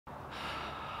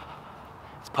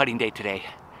putting day today.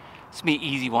 It's me,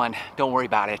 easy one. Don't worry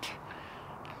about it.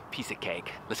 Piece of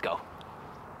cake. Let's go.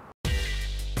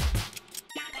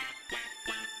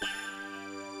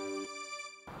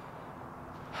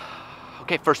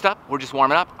 Okay, first up, we're just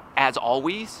warming up. As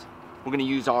always, we're gonna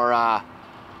use our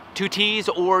 2 tees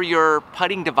or your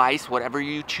putting device, whatever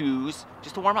you choose,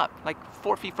 just to warm up. Like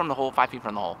 4 feet from the hole, 5 feet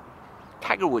from the hole.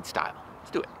 Tiger Woods style.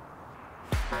 Let's do it.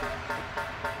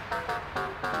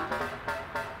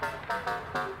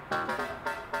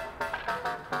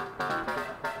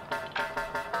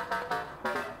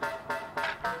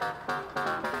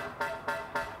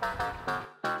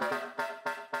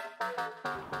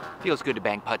 Feels good to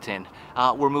bang putts in.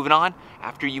 We're moving on.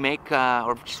 After you make,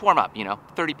 or just warm up,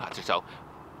 30 putts or so.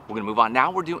 We're gonna move on.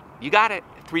 Now we're doing, you got it,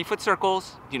 3-foot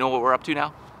circles. Do you know what we're up to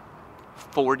now?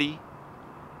 40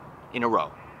 in a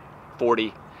row.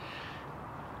 40.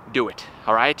 Do it,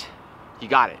 all right? You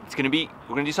got it. It's gonna be,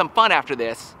 we're gonna do something fun after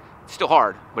this. It's still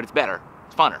hard, but it's better.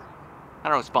 It's funner. I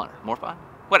don't know, it's funner. More fun?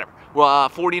 Whatever. Well,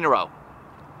 40 in a row.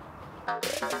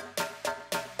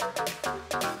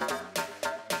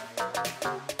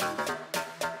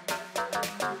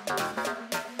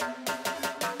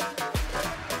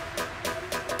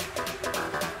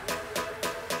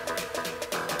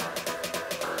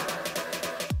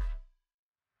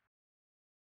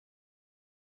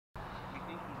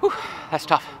 Whew, that's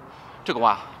tough. Took a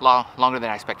while, longer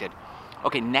than I expected.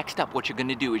 Okay, next up, what you're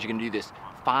gonna do is you're gonna do this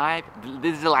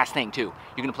this is the last thing too.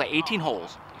 You're gonna play 18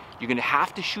 holes. You're gonna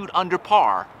have to shoot under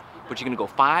par, but you're gonna go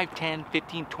 5, 10,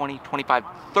 15, 20, 25,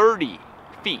 30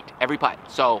 feet every putt.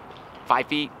 So 5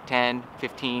 feet, 10,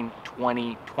 15,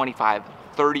 20, 25,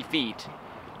 30 feet,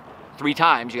 3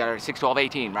 times. You got 6, 12,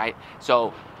 18, right?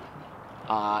 So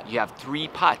you have 3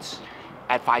 putts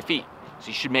at 5 feet. So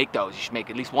you should make those. You should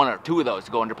make at least 1 or 2 of those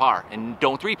to go under par. And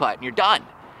don't 3-putt and you're done.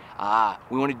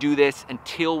 We want to do this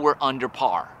until we're under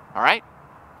par. All right?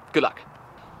 Good luck.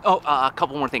 Oh, a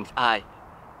couple more things.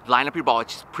 Line up your ball.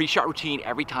 It's just pre-shot routine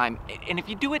every time. And if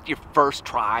you do it your first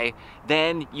try,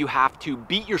 then you have to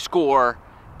beat your score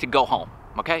to go home.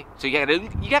 Okay? So you have to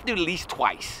do it at least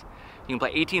twice. You can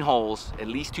play 18 holes at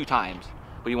least 2 times,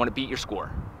 but you want to beat your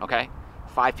score. Okay?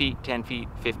 5 feet, 10 feet,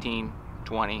 15,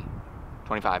 20,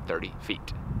 25, 30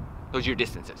 feet. Those are your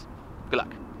distances. Good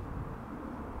luck.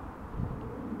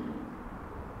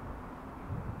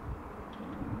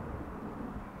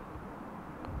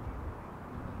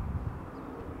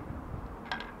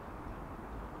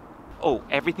 Oh,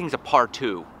 everything's a par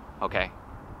 2, okay?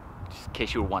 Just in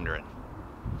case you were wondering.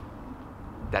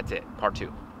 That's it, par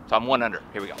 2. So I'm 1 under.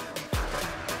 Here we go.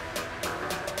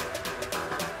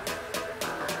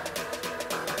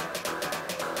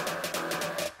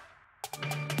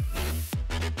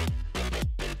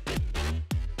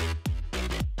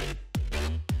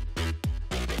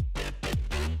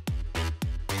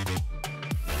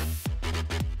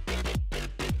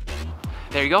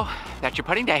 There you go. That's your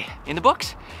putting day in the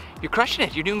books. You're crushing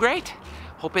it. You're doing great.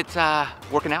 Hope it's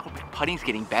working out. Putting's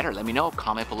getting better. Let me know.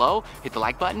 Comment below. Hit the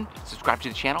like button. Subscribe to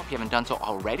the channel if you haven't done so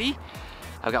already.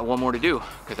 I've got 1 more to do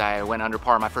because I went under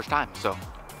par my first time. So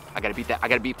I got to beat that. I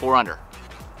got to beat 4 under.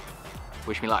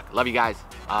 Wish me luck. Love you guys.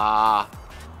 I'm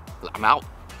out.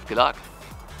 Good luck.